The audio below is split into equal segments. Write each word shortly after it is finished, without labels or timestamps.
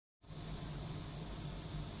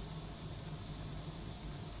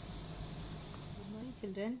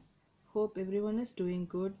children, hope everyone is doing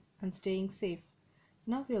good and staying safe.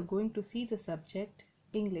 Now we are going to see the subject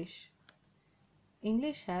English.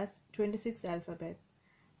 English has 26 alphabets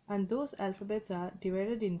and those alphabets are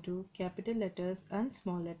divided into capital letters and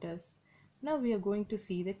small letters. Now we are going to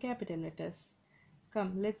see the capital letters.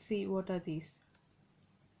 Come, let's see what are these.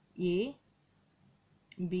 A,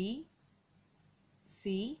 B,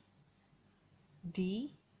 C,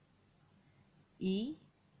 D, E,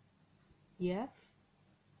 F,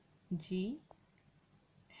 G,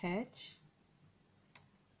 H,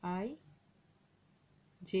 I,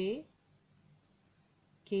 J,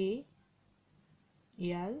 K,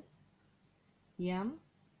 L, M,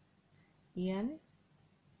 N,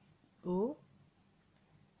 O,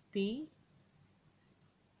 P,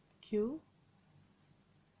 Q,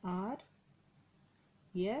 R,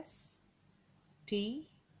 S, T,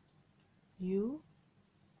 U,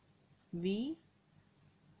 V,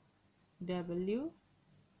 W,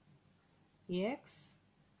 X,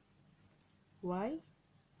 Y,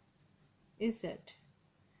 Z.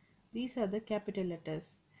 These are the capital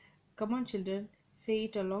letters. Come on children, say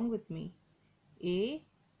it along with me. A,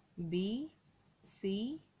 B,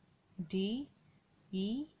 C, D,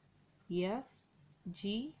 E, F,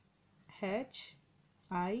 G, H,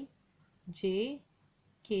 I, J,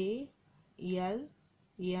 K, L,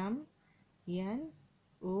 M, N,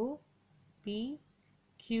 O, P,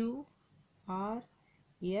 Q, R,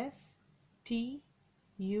 S, T,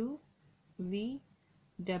 U, V,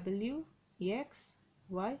 W, X,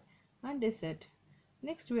 Y and Z.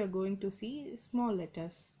 Next we are going to see small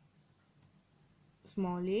letters.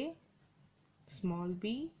 Small a, small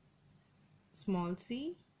b, small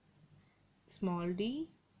c, small d,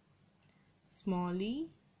 small e,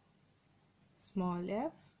 small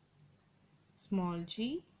f, small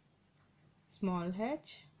g, small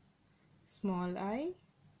h, small I,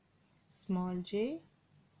 small j,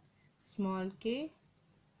 small k,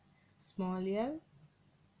 small l,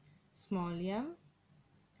 small m,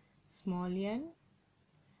 small n,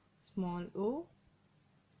 small o,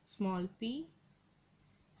 small p,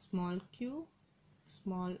 small q,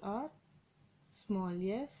 small r, small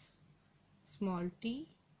s, small t,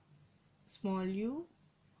 small u,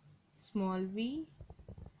 small v,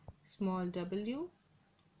 small w,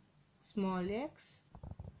 small x,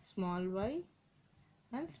 small y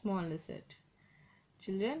and small z.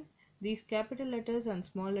 Children, these capital letters and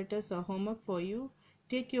small letters are homework for you.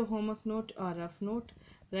 Take your homework note or rough note.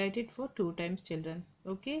 Write it for 2 times children.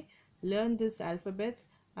 Okay? Learn these alphabets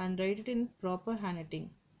and write it in proper handwriting.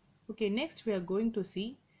 Okay, next we are going to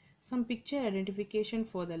see some picture identification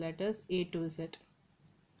for the letters A to Z.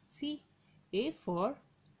 See, A for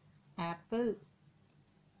apple,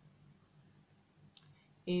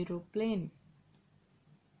 aeroplane,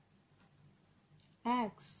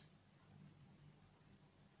 axe,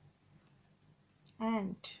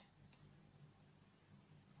 ant.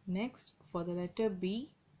 Next for the letter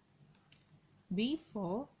B, B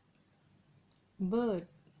for bird,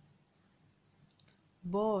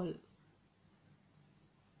 ball,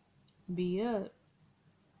 beer,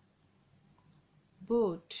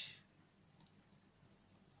 boat.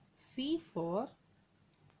 C for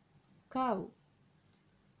cow,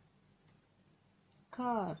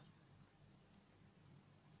 car,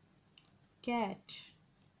 cat,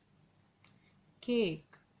 cake.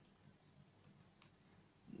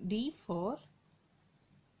 D for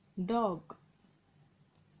dog,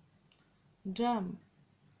 drum,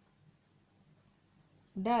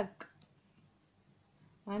 duck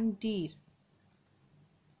and deer.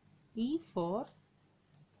 E for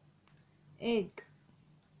egg,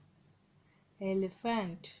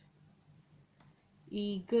 elephant,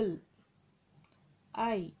 eagle,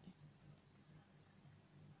 eye.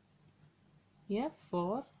 F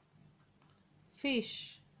for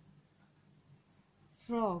fish,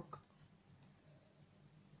 frog,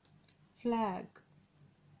 flag,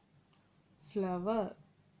 flower.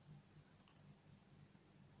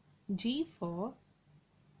 G for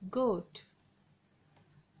goat,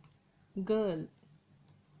 girl,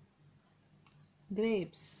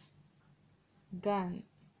 grapes, gun.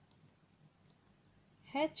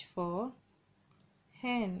 H for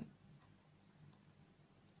hen,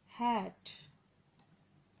 hat,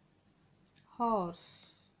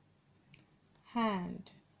 horse,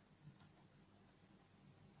 hand.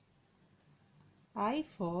 I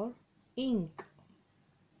for ink,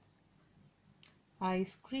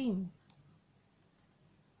 ice cream,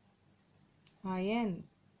 iron,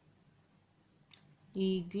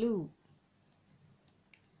 igloo.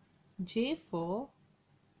 J for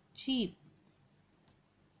jeep,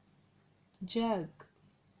 jug,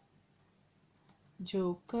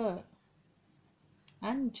 joker,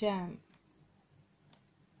 and jam.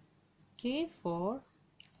 K for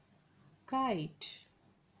kite,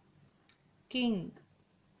 king,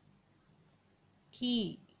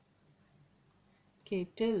 key,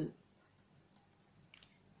 kettle.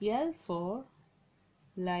 L for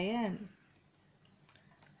lion,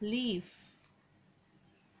 leaf,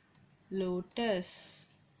 lotus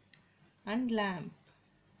and lamp.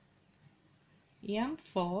 M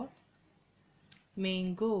for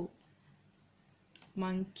mango,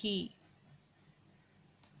 monkey,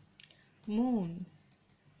 moon,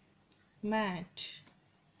 mat.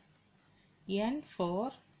 N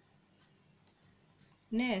for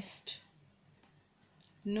nest,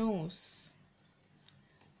 nose,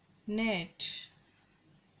 net,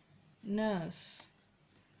 nurse.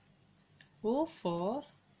 O for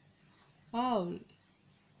owl,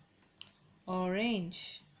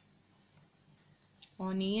 orange,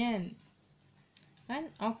 onion and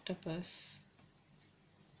octopus.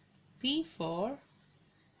 P for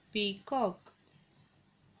peacock,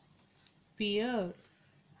 pear,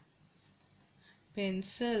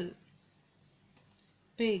 pencil,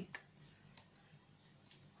 pig.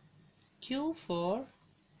 Q for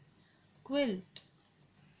quilt,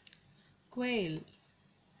 quail,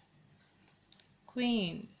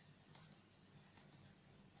 queen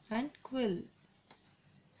and quill.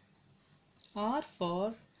 R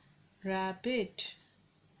for rabbit,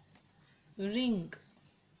 ring,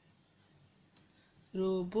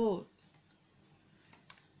 robot,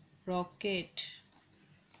 rocket.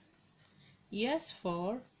 S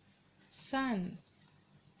for sun,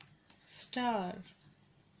 star,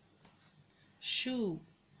 shoe,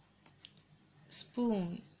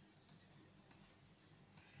 spoon.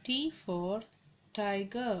 T for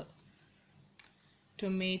tiger,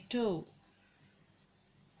 tomato,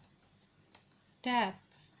 tap,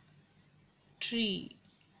 tree.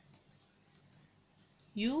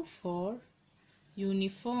 U for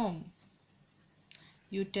uniform,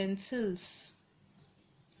 utensils,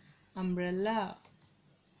 umbrella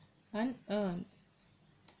and urn.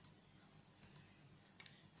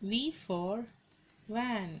 V for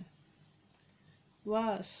van,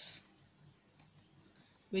 vase,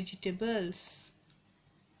 vegetables,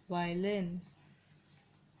 violin.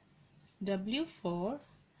 W for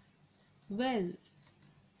well,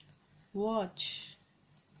 watch,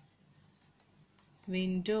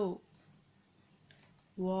 window,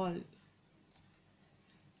 wall.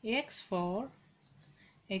 X for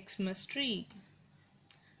Xmas tree,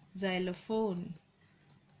 xylophone,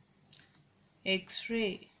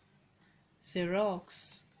 X-ray,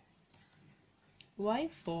 Xerox. Y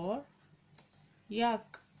for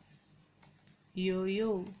yak,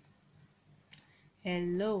 yo-yo,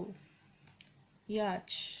 yellow,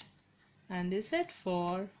 yacht. And Z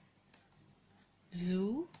for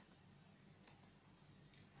zoo,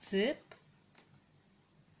 zip,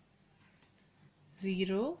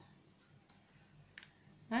 zero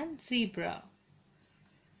and zebra.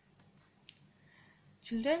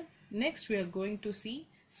 Children, next we are going to see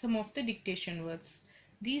some of the dictation words.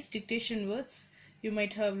 These dictation words you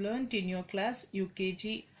might have learnt in your class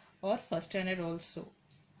UKG or first standard also.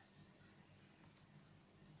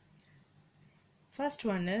 First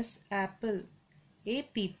one is apple,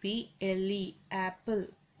 A-P-P-L-E, apple.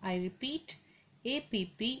 I repeat,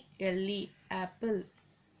 A-P-P-L-E, apple.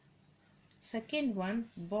 Second one,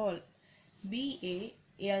 ball,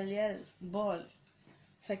 B-A-L-L, ball.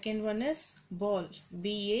 Second one is ball,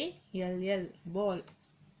 B-A-L-L, ball.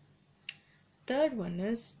 Third one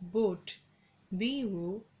is boat,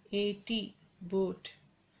 B-O-A-T, boat,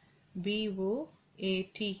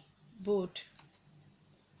 B-O-A-T, boat.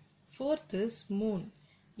 Fourth is moon,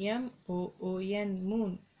 M-O-O-N,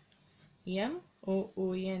 moon,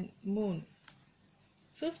 M-O-O-N, moon.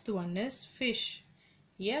 Fifth one is fish,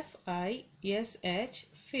 F-I-S-H,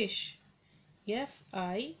 fish,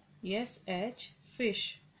 F-I-S-H,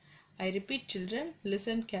 fish. I repeat children,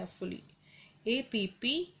 listen carefully.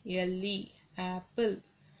 A-P-P-L-E, apple,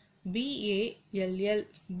 B-A-L-L,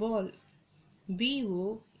 ball,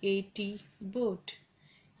 B-O-A-T, boat,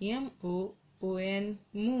 M-O-O-N,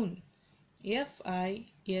 moon,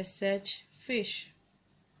 F-I-S-H, fish.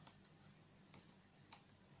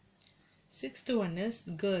 Sixth one is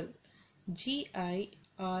girl,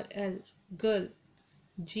 G-I-R-L, girl,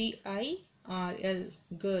 G-I-R-L,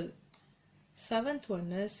 girl. Seventh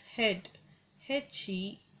one is head,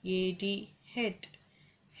 H-E-A-D, head,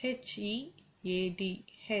 H-E-A-D,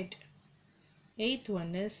 head. Eighth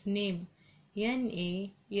one is name,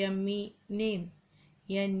 N-A-M-E, name,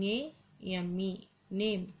 N-A-M-E,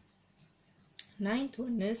 name. Ninth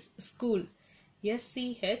one is school,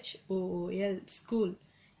 S-C-H-O-O-L, school,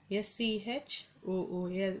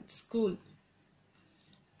 school, school.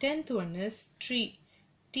 10th one is tree,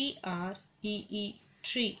 tree,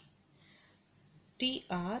 tree,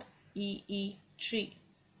 tree, tree.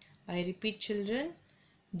 I repeat children,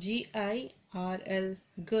 girl,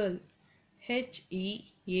 girl, head,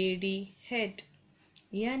 head,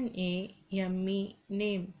 name,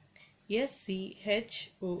 name,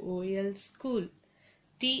 school, school,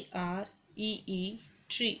 tree,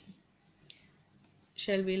 tree.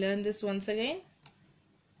 Shall we learn this once again?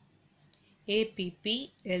 apple,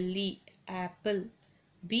 apple,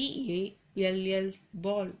 ball,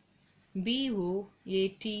 ball, boat,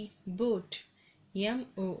 boat, moon,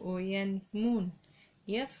 moon,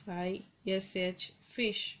 fish,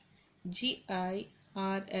 fish,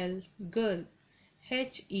 girl, girl,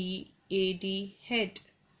 head, head,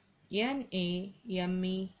 name,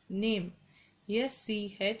 name,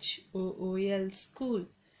 school, school,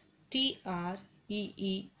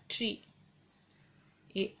 tree, tree.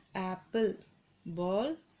 Apple,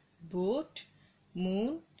 ball, boat,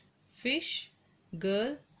 moon, fish,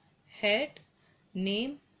 girl, head,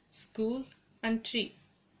 name, school and tree.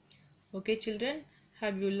 Okay children,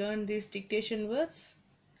 have you learned these dictation words?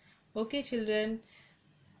 Okay children,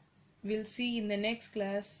 we'll see in the next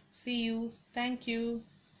class. See you. Thank you.